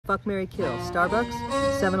fuck, marry, kill. Starbucks,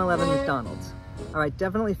 7-Eleven, McDonald's. All right,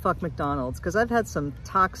 definitely fuck McDonald's, because I've had some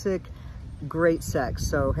toxic, great sex.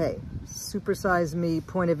 So hey, supersize me,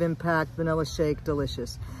 point of impact, vanilla shake,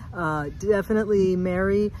 delicious. Definitely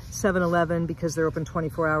marry 7-Eleven, because they're open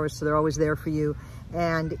 24 hours, so they're always there for you.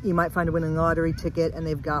 And you might find a winning lottery ticket, and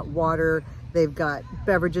they've got water, they've got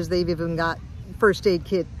beverages, they've even got first aid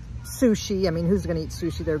kit, sushi. I mean, who's gonna eat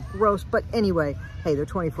sushi? They're gross, but anyway, hey, they're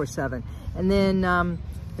 24/7.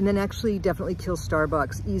 And then actually definitely kill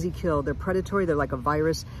Starbucks. Easy kill. They're predatory. They're like a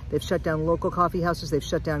virus. They've shut down local coffee houses. They've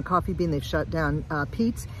shut down Coffee Bean. They've shut down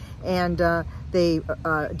Pete's. And they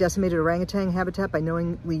decimated orangutan habitat by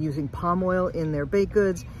knowingly using palm oil in their baked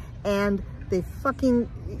goods. And they fucking,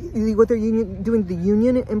 what they're doing to the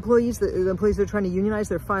union employees, the employees they're trying to unionize,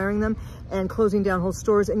 they're firing them and closing down whole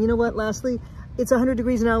stores. And you know what, lastly, it's 100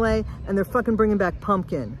 degrees in LA and they're fucking bringing back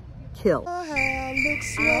pumpkin. Kill.